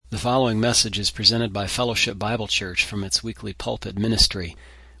following message is presented by Fellowship Bible Church from its weekly pulpit ministry.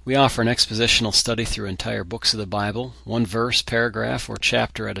 We offer an expositional study through entire books of the Bible, one verse, paragraph, or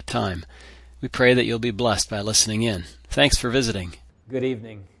chapter at a time. We pray that you'll be blessed by listening in. Thanks for visiting. Good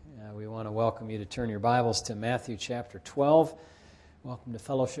evening. We want to welcome you to turn your Bibles to Matthew chapter 12. Welcome to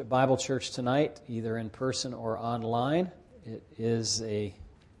Fellowship Bible Church tonight, either in person or online. It is a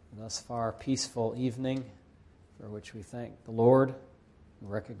thus far peaceful evening for which we thank the Lord. We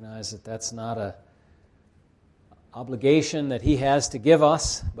recognize that that's not an obligation that He has to give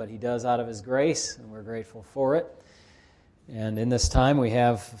us, but He does out of His grace, and we're grateful for it. And in this time, we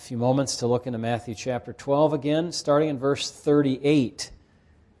have a few moments to look into Matthew chapter 12 again, starting in verse 38.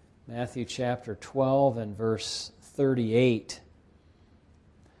 Matthew chapter 12 and verse 38.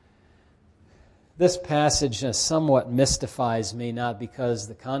 This passage somewhat mystifies me, not because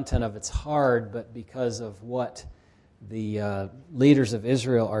the content of it's hard, but because of what the leaders of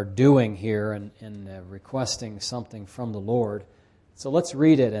Israel are doing here and requesting something from the Lord. So let's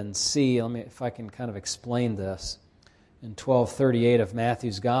read it and see if I can kind of explain this. In 12:38 of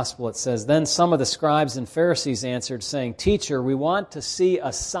Matthew's Gospel, it says, "Then some of the scribes and Pharisees answered, saying, 'Teacher, we want to see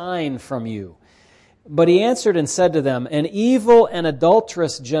a sign from you.' But he answered and said to them, 'An evil and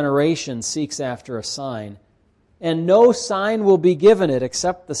adulterous generation seeks after a sign, and no sign will be given it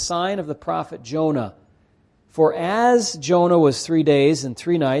except the sign of the prophet Jonah. For as Jonah was 3 days and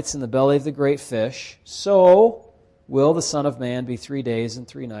 3 nights in the belly of the great fish, so will the Son of Man be 3 days and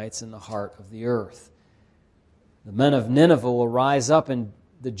 3 nights in the heart of the earth. The men of Nineveh will rise up in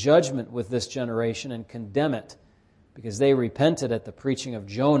the judgment with this generation and condemn it, because they repented at the preaching of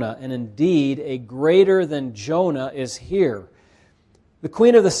Jonah, and indeed a greater than Jonah is here. The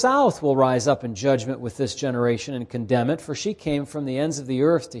queen of the south will rise up in judgment with this generation and condemn it, for she came from the ends of the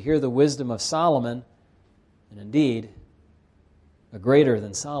earth to hear the wisdom of Solomon, and indeed a greater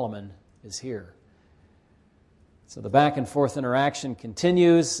than Solomon is here.'" So the back and forth interaction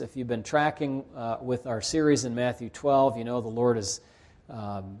continues. If you've been tracking with our series in Matthew 12, you know the Lord has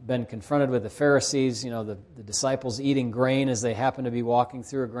been confronted with the Pharisees, the disciples eating grain as they happen to be walking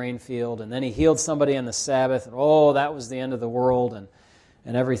through a grain field, and then He healed somebody on the Sabbath, and that was the end of the world and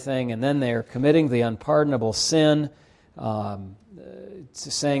everything, and then they're committing the unpardonable sin,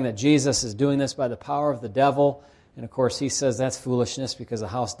 saying that Jesus is doing this by the power of the devil, and of course He says that's foolishness because a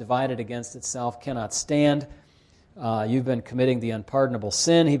house divided against itself cannot stand. You've been committing the unpardonable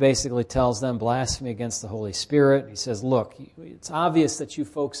sin. He basically tells them blasphemy against the Holy Spirit. He says, look, it's obvious that you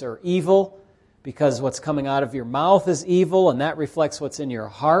folks are evil because what's coming out of your mouth is evil, and that reflects what's in your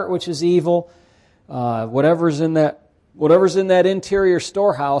heart, which is evil. Whatever's in that interior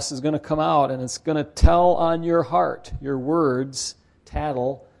storehouse is going to come out, and it's going to tell on your heart. Your words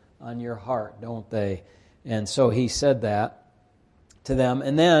tattle on your heart, don't they? And so He said that to them.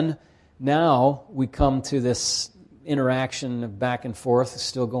 And then now we come to this interaction back and forth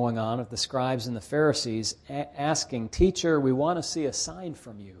still going on of the scribes and the Pharisees asking, "Teacher, we want to see a sign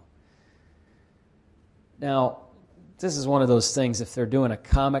from you." Now, this is one of those things, if they're doing a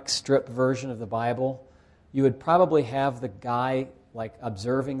comic strip version of the Bible, you would probably have the guy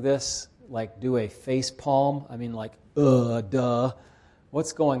observing this, do a face palm. Duh.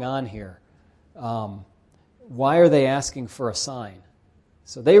 What's going on here? Why are they asking for a sign?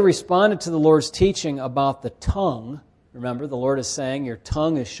 So they responded to the Lord's teaching about the tongue. Remember, the Lord is saying your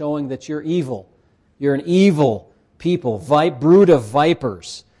tongue is showing that you're evil. You're an evil people, brood of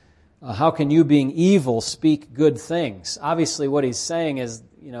vipers. How can you, being evil, speak good things? Obviously, what He's saying is,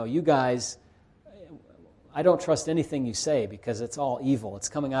 you guys, I don't trust anything you say because it's all evil. It's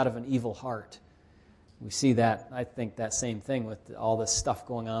coming out of an evil heart. We see that, I think, that same thing with all this stuff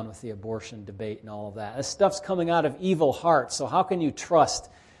going on with the abortion debate and all of that. This stuff's coming out of evil hearts, so how can you trust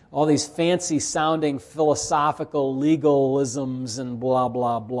all these fancy-sounding philosophical legalisms and blah,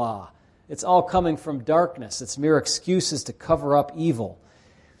 blah, blah? It's all coming from darkness. It's mere excuses to cover up evil.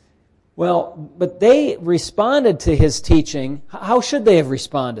 Well, but they responded to His teaching. How should they have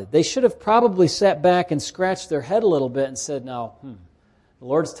responded? They should have probably sat back and scratched their head a little bit and said, the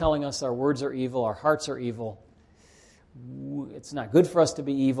Lord's telling us our words are evil, our hearts are evil. It's not good for us to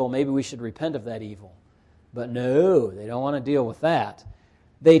be evil. Maybe we should repent of that evil. But no, they don't want to deal with that.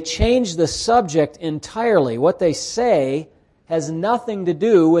 They change the subject entirely. What they say has nothing to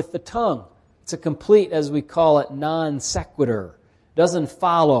do with the tongue. It's a complete, as we call it, non sequitur. Doesn't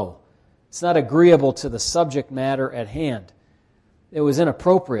follow. It's not agreeable to the subject matter at hand. It was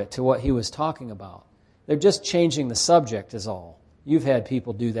inappropriate to what He was talking about. They're just changing the subject is all. You've had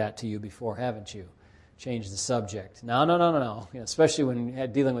people do that to you before, haven't you? Change the subject. No. Especially when you're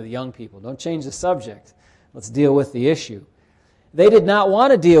dealing with young people. Don't change the subject. Let's deal with the issue. They did not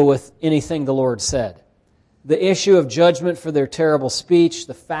want to deal with anything the Lord said. The issue of judgment for their terrible speech,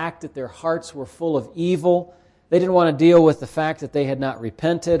 the fact that their hearts were full of evil. They didn't want to deal with the fact that they had not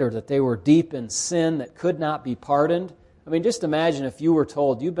repented or that they were deep in sin that could not be pardoned. I mean, just imagine if you were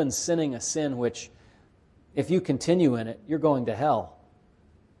told you've been sinning a sin which, if you continue in it, you're going to hell.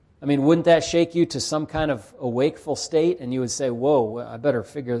 I mean, wouldn't that shake you to some kind of a wakeful state? And you would say, whoa, I better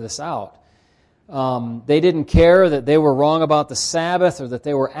figure this out. They didn't care that they were wrong about the Sabbath or that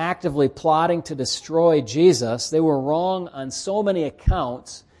they were actively plotting to destroy Jesus. They were wrong on so many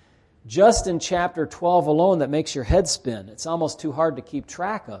accounts. Just in chapter 12 alone, that makes your head spin. It's almost too hard to keep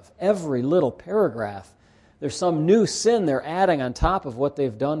track of. Every little paragraph, there's some new sin they're adding on top of what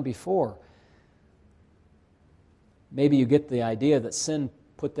they've done before. Maybe you get the idea that sin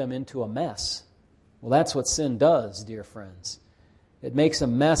put them into a mess. Well, that's what sin does, dear friends. It makes a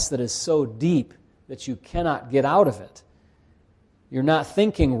mess that is so deep that you cannot get out of it. You're not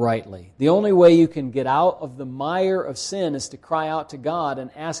thinking rightly. The only way you can get out of the mire of sin is to cry out to God and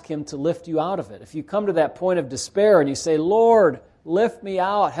ask Him to lift you out of it. If you come to that point of despair and you say, Lord, lift me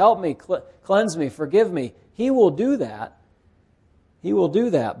out, help me, cleanse me, forgive me, He will do that. He will do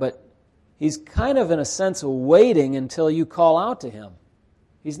that, but He's kind of in a sense waiting until you call out to Him.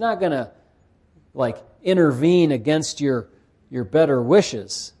 He's not going to intervene against your better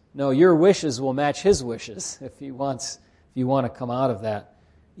wishes. No, your wishes will match His wishes if you want to come out of that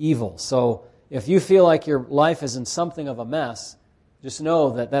evil. So if you feel like your life is in something of a mess, just know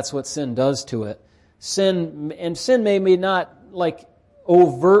that that's what sin does to it. Sin may be not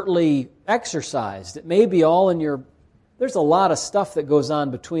overtly exercised. It may be all in your... There's a lot of stuff that goes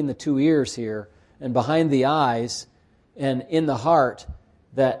on between the two ears here and behind the eyes and in the heart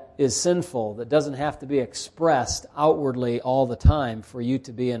that is sinful, that doesn't have to be expressed outwardly all the time for you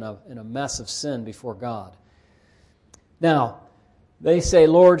to be in a mess of sin before God. Now, they say,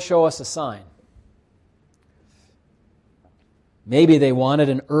 Lord, show us a sign. Maybe they wanted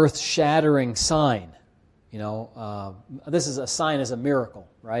an earth-shattering sign. This is a sign as a miracle,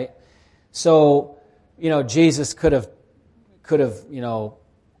 right? So, Jesus could have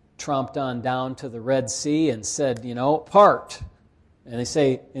tromped on down to the Red Sea and said, part. And he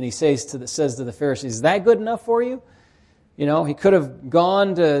says to the Pharisees, is that good enough for you? He could have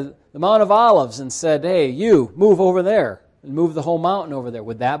gone to the Mount of Olives and said, hey, you, move over there, and move the whole mountain over there.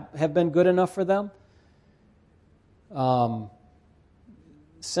 Would that have been good enough for them?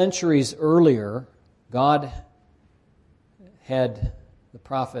 Centuries earlier, God had the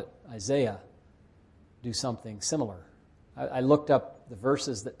prophet Isaiah do something similar. I looked up the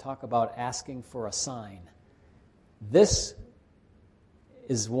verses that talk about asking for a sign. This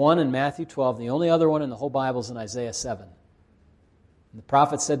is one in Matthew 12. The only other one in the whole Bible is in Isaiah 7. And the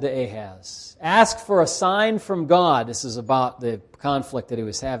prophet said to Ahaz, ask for a sign from God. This is about the conflict that he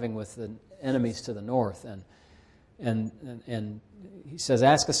was having with the enemies to the north. And he says,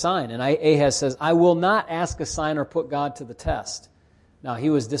 ask a sign. And Ahaz says, I will not ask a sign or put God to the test. Now, he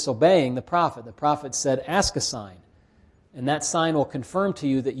was disobeying the prophet. The prophet said, ask a sign. And that sign will confirm to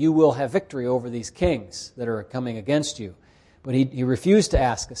you that you will have victory over these kings that are coming against you. But he refused to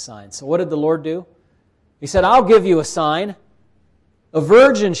ask a sign. So what did the Lord do? He said, I'll give you a sign. A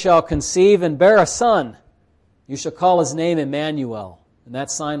virgin shall conceive and bear a son. You shall call his name Emmanuel. And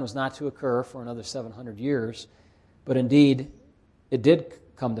that sign was not to occur for another 700 years. But indeed, it did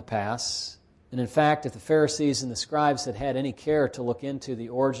come to pass. And in fact, if the Pharisees and the scribes had had any care to look into the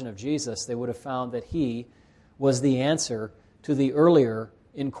origin of Jesus, they would have found that He was the answer to the earlier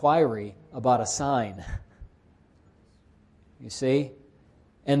inquiry about a sign. You see?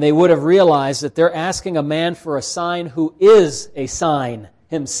 And they would have realized that they're asking a man for a sign who is a sign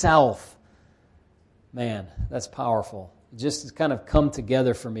himself. Man, that's powerful. It just has kind of come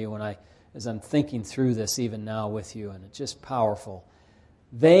together for me as I'm thinking through this even now with you, and it's just powerful.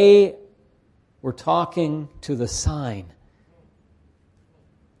 They were talking to the sign.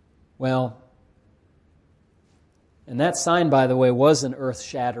 Well, and that sign, by the way, was an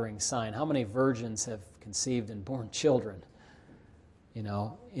earth-shattering sign. How many virgins have conceived and born children?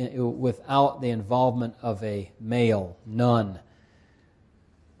 Without the involvement of a male, none.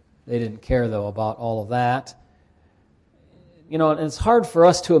 They didn't care, though, about all of that. And it's hard for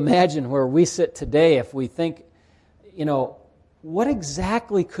us to imagine where we sit today if we think, what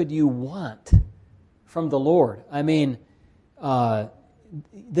exactly could you want from the Lord? I mean,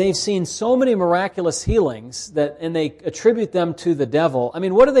 they've seen so many miraculous healings and they attribute them to the devil. I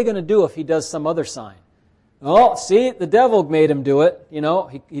mean, what are they going to do if he does some other sign? Oh, see, the devil made him do it.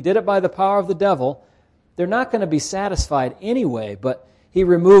 He did it by the power of the devil. They're not going to be satisfied anyway, but He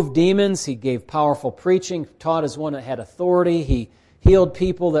removed demons. He gave powerful preaching, taught as one that had authority. He healed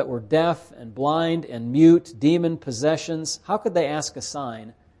people that were deaf and blind and mute, demon possessions. How could they ask a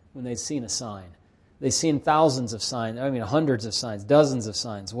sign when they'd seen a sign? They'd seen thousands of signs, hundreds of signs, dozens of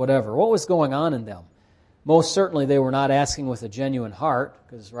signs, whatever. What was going on in them? Most certainly they were not asking with a genuine heart,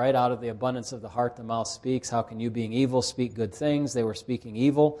 because right out of the abundance of the heart the mouth speaks. How can you, being evil, speak good things? They were speaking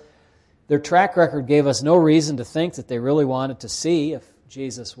evil. Their track record gave us no reason to think that they really wanted to see if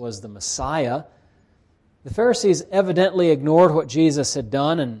Jesus was the Messiah. The Pharisees evidently ignored what Jesus had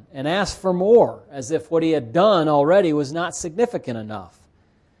done and asked for more, as if what he had done already was not significant enough,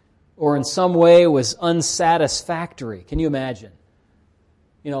 or in some way was unsatisfactory. Can you imagine?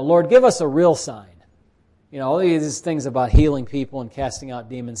 Lord, give us a real sign. All these things about healing people and casting out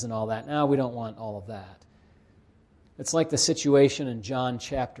demons and all that. No, we don't want all of that. It's like the situation in John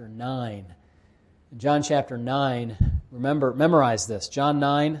chapter 9. In John chapter 9, memorize this. John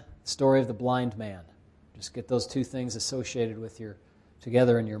 9, story of the blind man. Just get those two things associated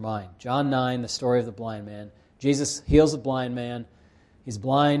together in your mind. John 9, the story of the blind man. Jesus heals a blind man. He's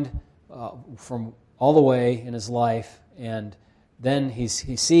blind from all the way in his life, and then he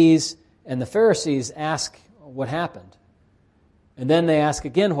sees, and the Pharisees ask what happened. And then they ask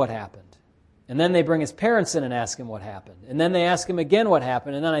again what happened. And then they bring his parents in and ask him what happened. And then they ask him again what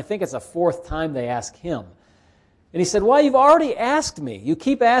happened. And then I think it's a fourth time they ask him. And he said, "Well, you've already asked me. You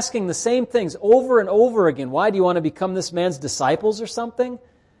keep asking the same things over and over again. Why do you want to become this man's disciples or something?"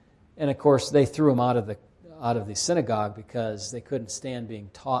 And of course, they threw him out of the synagogue because they couldn't stand being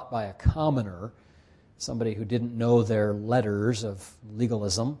taught by a commoner, somebody who didn't know their letters of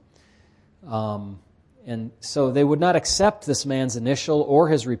legalism. And so they would not accept this man's initial or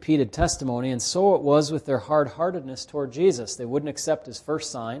his repeated testimony, and so it was with their hard-heartedness toward Jesus. They wouldn't accept his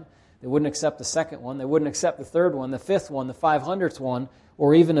first sign. They wouldn't accept the second one. They wouldn't accept the third one, the fifth one, the 500th one,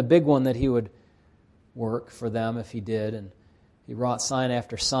 or even a big one that he would work for them if he did. And he wrought sign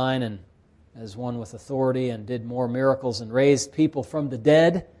after sign and as one with authority and did more miracles and raised people from the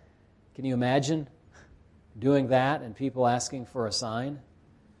dead. Can you imagine doing that and people asking for a sign?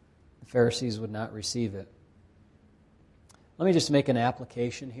 The Pharisees would not receive it. Let me just make an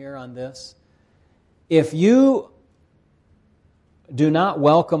application here on this. If you do not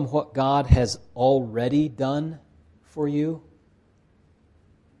welcome what God has already done for you,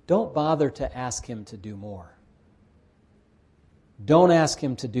 don't bother to ask Him to do more. Don't ask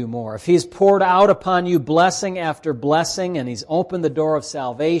Him to do more. If He's poured out upon you blessing after blessing, and He's opened the door of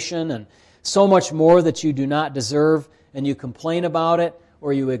salvation and so much more that you do not deserve, and you complain about it,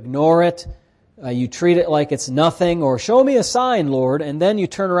 or you ignore it, you treat it like it's nothing, or show me a sign, Lord, and then you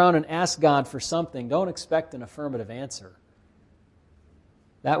turn around and ask God for something, don't expect an affirmative answer.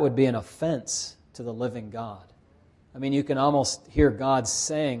 That would be an offense to the living God. I mean, you can almost hear God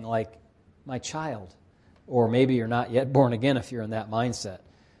saying, like, my child. Or maybe you're not yet born again if you're in that mindset.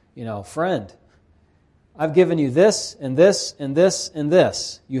 Friend, I've given you this and this and this and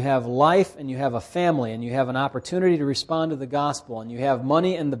this. You have life and you have a family and you have an opportunity to respond to the gospel and you have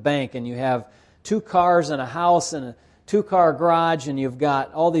money in the bank and you have 2 cars and a house and a 2-car garage and you've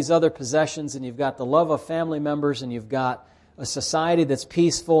got all these other possessions and you've got the love of family members and you've got a society that's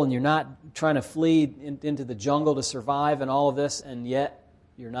peaceful and you're not trying to flee into the jungle to survive and all of this, and yet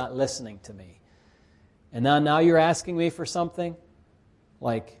you're not listening to me. And now you're asking me for something?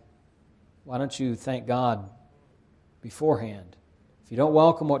 Like, why don't you thank God beforehand? If you don't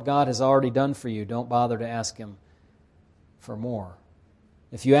welcome what God has already done for you, don't bother to ask Him for more.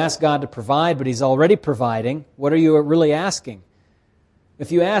 If you ask God to provide, but He's already providing, what are you really asking?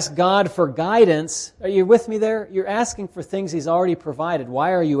 If you ask God for guidance, are you with me there? You're asking for things He's already provided.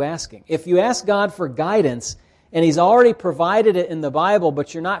 Why are you asking? If you ask God for guidance and He's already provided it in the Bible,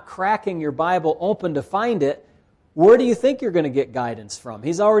 but you're not cracking your Bible open to find it, where do you think you're going to get guidance from?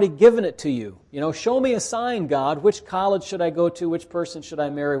 He's already given it to you. Show me a sign, God. Which college should I go to? Which person should I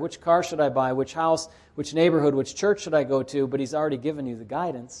marry? Which car should I buy? Which house? Which neighborhood? Which church should I go to? But He's already given you the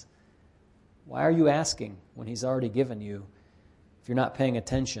guidance. Why are you asking when He's already given you? If you're not paying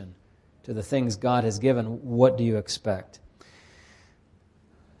attention to the things God has given, what do you expect?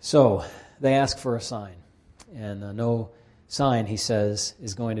 So, they ask for a sign. And no sign, He says,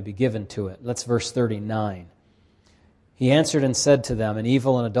 is going to be given to it. That's verse 39. He answered and said to them, an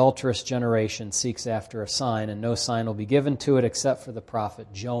evil and adulterous generation seeks after a sign, and no sign will be given to it except for the prophet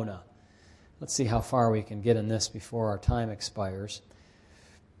Jonah. Let's see how far we can get in this before our time expires.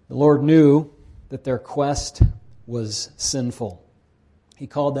 The Lord knew that their quest was sinful. He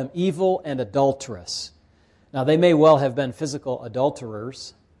called them evil and adulterous. Now, they may well have been physical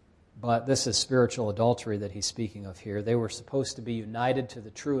adulterers, but this is spiritual adultery that he's speaking of here. They were supposed to be united to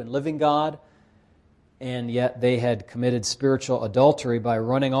the true and living God, and yet they had committed spiritual adultery by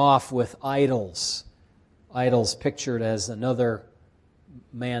running off with idols. Idols pictured as another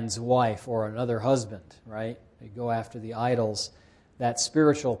man's wife or another husband, right? They go after the idols. That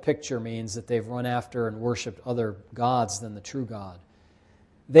spiritual picture means that they've run after and worshipped other gods than the true God.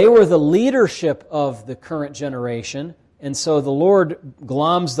 They were the leadership of the current generation, and so the Lord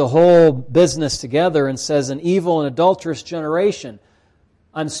gloms the whole business together and says, an evil and adulterous generation.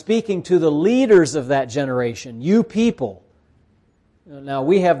 I'm speaking to the leaders of that generation, you people. Now,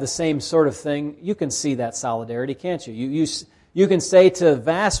 we have the same sort of thing. You can see that solidarity, can't you? You can say to the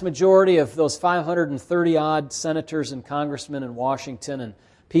vast majority of those 530-odd senators and congressmen in Washington and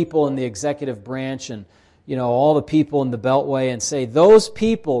people in the executive branch and all the people in the Beltway and say, those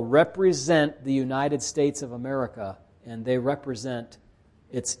people represent the United States of America, and they represent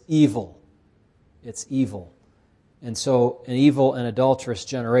its evil. It's evil. And so an evil and adulterous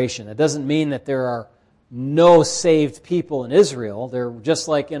generation. It doesn't mean that there are no saved people in Israel. They're just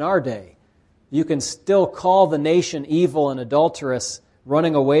like in our day. You can still call the nation evil and adulterous,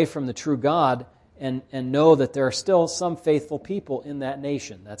 running away from the true God, and know that there are still some faithful people in that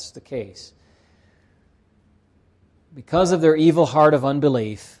nation. That's the case. Because of their evil heart of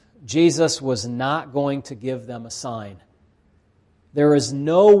unbelief, Jesus was not going to give them a sign. There is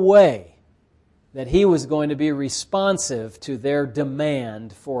no way that he was going to be responsive to their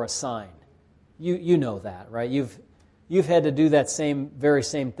demand for a sign. You know that, right? You've had to do that very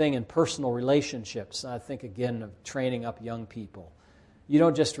same thing in personal relationships. I think, again, of training up young people. You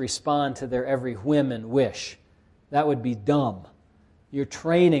don't just respond to their every whim and wish. That would be dumb. You're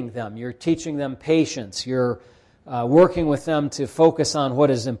training them. You're teaching them patience. You're working with them to focus on what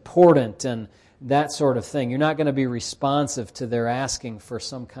is important and that sort of thing. You're not going to be responsive to their asking for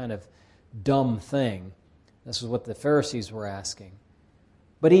some kind of dumb thing. This is what the Pharisees were asking.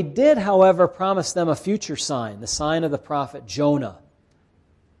 But he did, however, promise them a future sign, the sign of the prophet Jonah.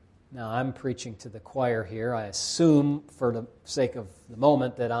 Now, I'm preaching to the choir here. I assume, for the sake of the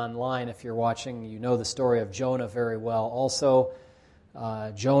moment, that online, if you're watching, you know the story of Jonah very well. Also,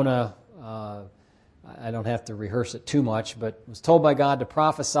 Jonah, I don't have to rehearse it too much, but was told by God to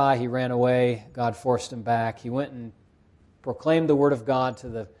prophesy. He ran away. God forced him back. He went and proclaimed the word of God to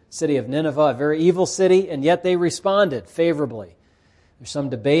the city of Nineveh, a very evil city, and yet they responded favorably. There's some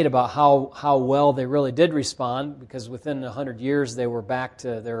debate about how well they really did respond, because within 100 years they were back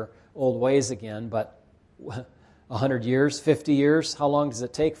to their old ways again. But 100 years, 50 years, how long does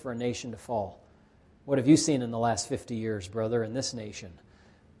it take for a nation to fall? What have you seen in the last 50 years, brother, in this nation?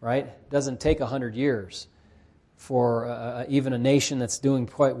 Right? It doesn't take 100 years for even a nation that's doing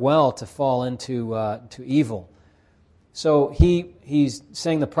quite well to fall into to evil. So he's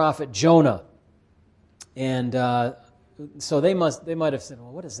saying the prophet Jonah, and so they might have said,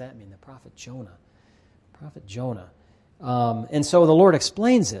 well, what does that mean, the prophet Jonah? Prophet Jonah. And so the Lord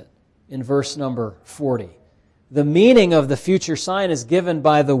explains it in verse number 40. The meaning of the future sign is given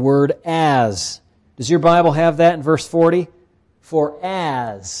by the word as. Does your Bible have that in verse 40? For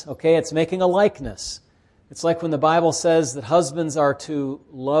as. Okay, it's making a likeness. It's like when the Bible says that husbands are to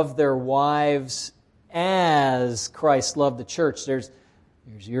love their wives as Christ loved the church. There's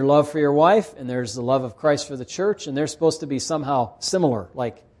your love for your wife, and there's the love of Christ for the church, and they're supposed to be somehow similar,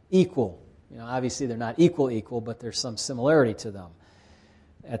 like equal. Obviously they're not equal, but there's some similarity to them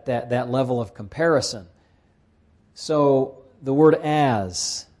at that level of comparison. So the word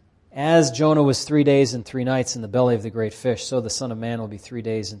as Jonah was 3 days and 3 nights in the belly of the great fish, so the Son of Man will be 3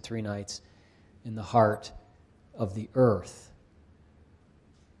 days and 3 nights in the heart of the earth.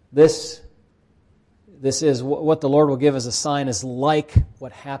 This is what the Lord will give as a sign, is like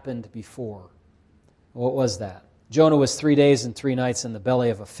what happened before. What was that? Jonah was 3 days and 3 nights in the belly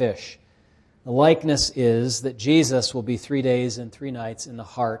of a fish. The likeness is that Jesus will be 3 days and 3 nights in the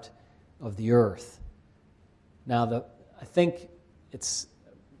heart of the earth. Now, I think it's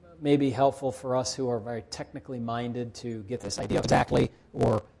maybe helpful for us who are very technically minded to get this idea exactly,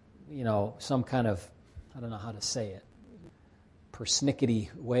 or some kind of, I don't know how to say it,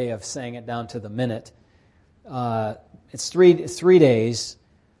 persnickety way of saying it down to the minute. It's three days.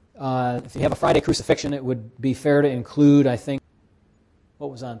 If you have a Friday crucifixion, it would be fair to include, I think,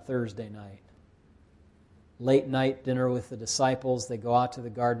 what was on Thursday night. Late night dinner with the disciples. They go out to the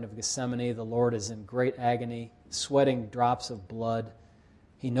Garden of Gethsemane. The Lord is in great agony, sweating drops of blood.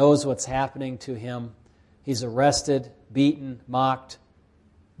 He knows what's happening to him. He's arrested, beaten, mocked,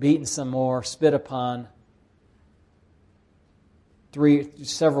 beaten some more, spit upon.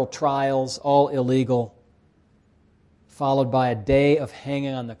 Several trials, all illegal. followed by a day of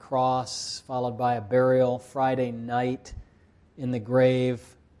hanging on the cross, followed by a burial, Friday night in the grave,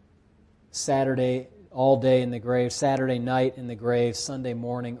 Saturday all day in the grave, Saturday night in the grave, Sunday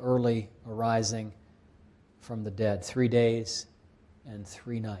morning early arising from the dead. 3 days and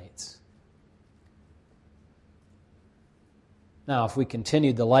 3 nights. Now, if we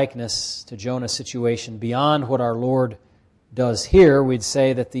continued the likeness to Jonah's situation beyond what our Lord does here, we'd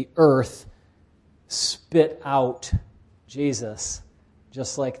say that the earth spit out Jesus,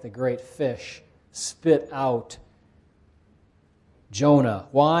 just like the great fish spit out Jonah.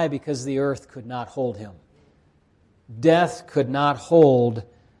 Why? Because the earth could not hold him. Death could not hold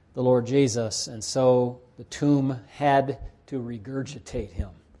the Lord Jesus, and so the tomb had to regurgitate him,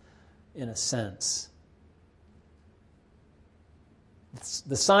 in a sense.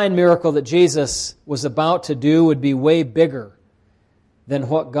 The sign miracle that Jesus was about to do would be way bigger than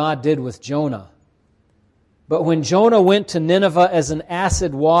what God did with Jonah. But when Jonah went to Nineveh as an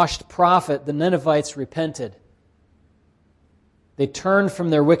acid-washed prophet, the Ninevites repented. They turned from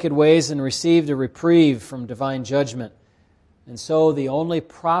their wicked ways and received a reprieve from divine judgment. And so the only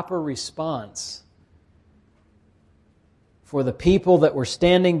proper response for the people that were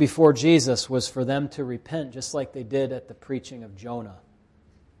standing before Jesus was for them to repent, just like they did at the preaching of Jonah.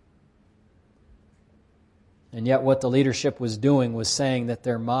 And yet what the leadership was doing was saying that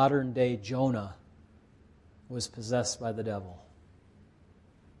their modern-day Jonah was possessed by the devil.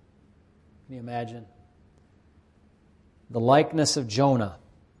 Can you imagine? The likeness of Jonah,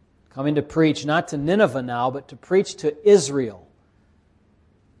 coming to preach, not to Nineveh now, but to preach to Israel.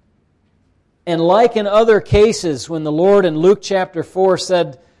 And like in other cases, when the Lord in Luke chapter 4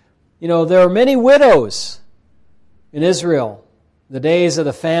 said, there are many widows in Israel, the days of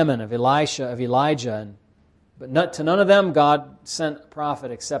the famine of Elijah, but to none of them God sent a prophet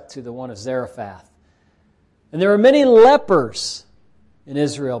except to the one of Zarephath. And there were many lepers in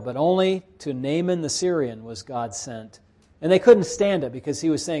Israel, but only to Naaman the Syrian was God sent. And they couldn't stand it because he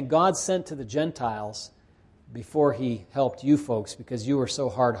was saying, God sent to the Gentiles before he helped you folks because you were so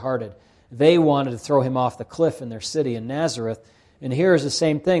hard-hearted. They wanted to throw him off the cliff in their city in Nazareth. And here is the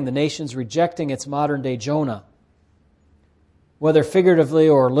same thing. The nation's rejecting its modern-day Jonah. Whether figuratively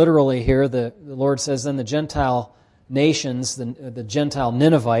or literally here, the Lord says, then the Gentile nations, the Gentile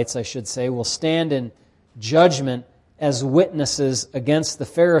Ninevites, I should say, will stand in judgment as witnesses against the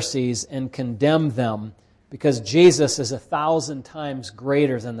Pharisees and condemn them because Jesus is 1,000 times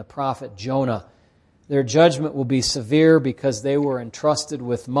greater than the prophet Jonah. Their judgment will be severe because they were entrusted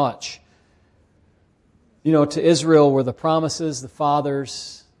with much. To Israel were the promises, the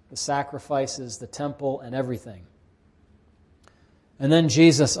fathers, the sacrifices, the temple, and everything. And then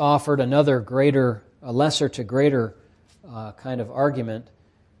Jesus offered a lesser to greater kind of argument,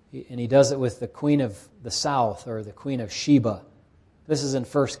 and he does it with the queen of the south, or the queen of Sheba. This is in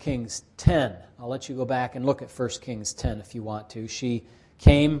 1 Kings 10. I'll let you go back and look at 1 Kings 10 if you want to. She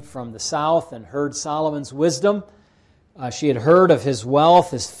came from the south and heard Solomon's wisdom. She had heard of his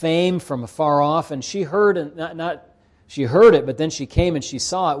wealth, his fame from afar off, and she heard she heard it, but then she came and she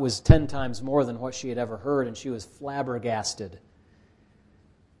saw it was 10 times more than what she had ever heard, and she was flabbergasted.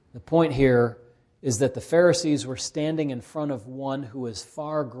 The point here is that the Pharisees were standing in front of one who is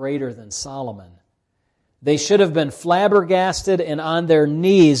far greater than Solomon. They should have been flabbergasted and on their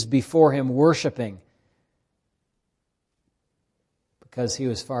knees before him worshiping, because he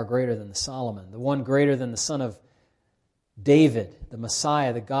was far greater than Solomon, the one greater than the son of David, the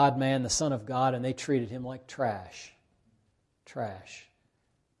Messiah, the God-man, the Son of God, and they treated him like trash. Trash.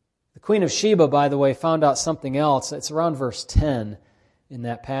 The Queen of Sheba, by the way, found out something else. It's around verse 10 in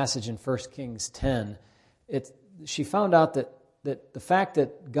that passage in 1 Kings 10. She found out that the fact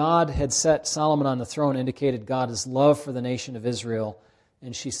that God had set Solomon on the throne indicated God's love for the nation of Israel,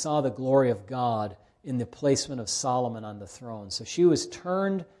 and she saw the glory of God in the placement of Solomon on the throne. So she was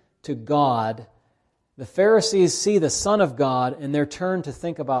turned to God. The Pharisees see the Son of God, and they're turned to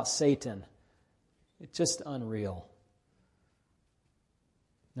think about Satan. It's just unreal.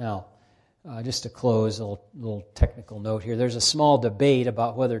 Now, just to close, a little technical note here. There's a small debate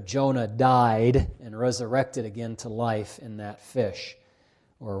about whether Jonah died and resurrected again to life in that fish,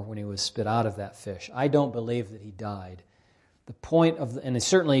 or when he was spit out of that fish. I don't believe that he died. The point of, and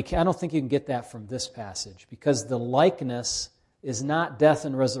certainly I don't think you can get that from this passage, because the likeness is not death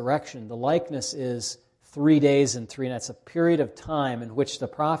and resurrection. The likeness is 3 days and 3 nights, a period of time in which the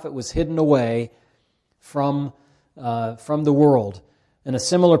prophet was hidden away from the world. In a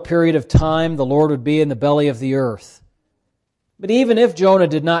similar period of time, the Lord would be in the belly of the earth. But even if Jonah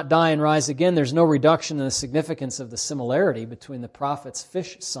did not die and rise again, there's no reduction in the significance of the similarity between the prophet's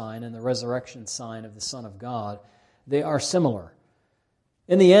fish sign and the resurrection sign of the Son of God. They are similar.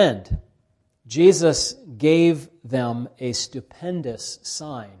 In the end, Jesus gave them a stupendous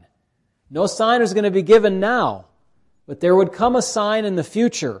sign. No sign was going to be given now, but there would come a sign in the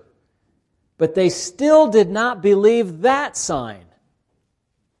future. But they still did not believe that sign.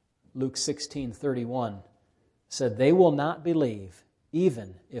 Luke 16:31 said, "They will not believe,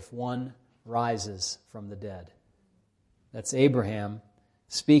 even if one rises from the dead." That's Abraham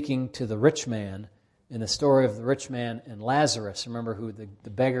speaking to the rich man in the story of the rich man and Lazarus. Remember who the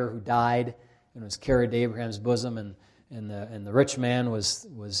beggar who died and was carried to Abraham's bosom, and the rich man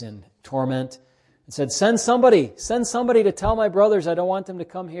was in torment, and said, Send somebody to tell my brothers I don't want them to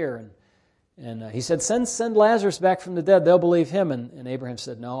come here. And he said, send Lazarus back from the dead, they'll believe him. And Abraham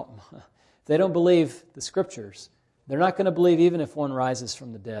said, no, if they don't believe the Scriptures, they're not going to believe even if one rises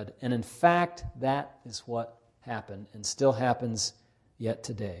from the dead. And in fact, that is what happened and still happens yet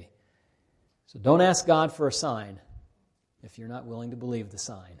today. So don't ask God for a sign if you're not willing to believe the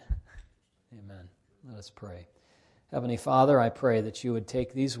sign. Amen. Let us pray. Heavenly Father, I pray that you would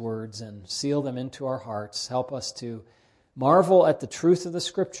take these words and seal them into our hearts. Help us to marvel at the truth of the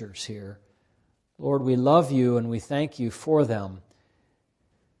Scriptures here. Lord, we love you and we thank you for them.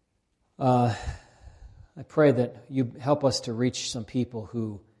 I pray that you help us to reach some people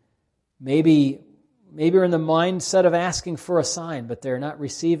who maybe are in the mindset of asking for a sign, but they're not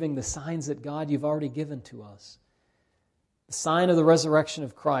receiving the signs that God you've already given to us. The sign of the resurrection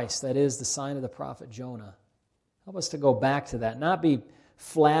of Christ, that is the sign of the prophet Jonah. Help us to go back to that, not be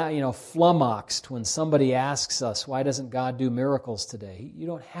flummoxed when somebody asks us, why doesn't God do miracles today? You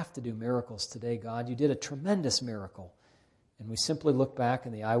don't have to do miracles today, God. You did a tremendous miracle. And we simply look back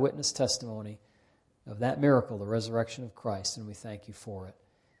in the eyewitness testimony of that miracle, the resurrection of Christ, and we thank you for it.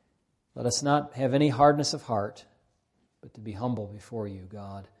 Let us not have any hardness of heart, but to be humble before you,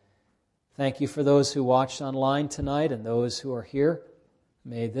 God. Thank you for those who watched online tonight and those who are here.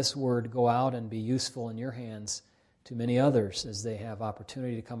 May this word go out and be useful in your hands to many others as they have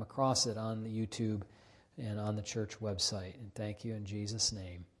opportunity to come across it on the YouTube and on the church website. And thank you in Jesus'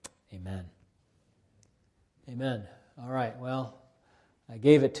 name. Amen. Amen. All right, well, I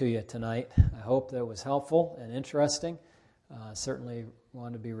gave it to you tonight. I hope that was helpful and interesting. Certainly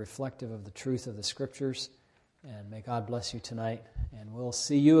want to be reflective of the truth of the Scriptures. And may God bless you tonight. And we'll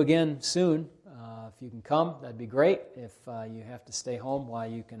see you again soon. If you can come, that'd be great. If you have to stay home, why,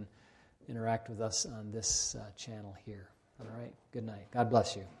 you can interact with us on this channel here. All right, good night. God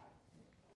bless you.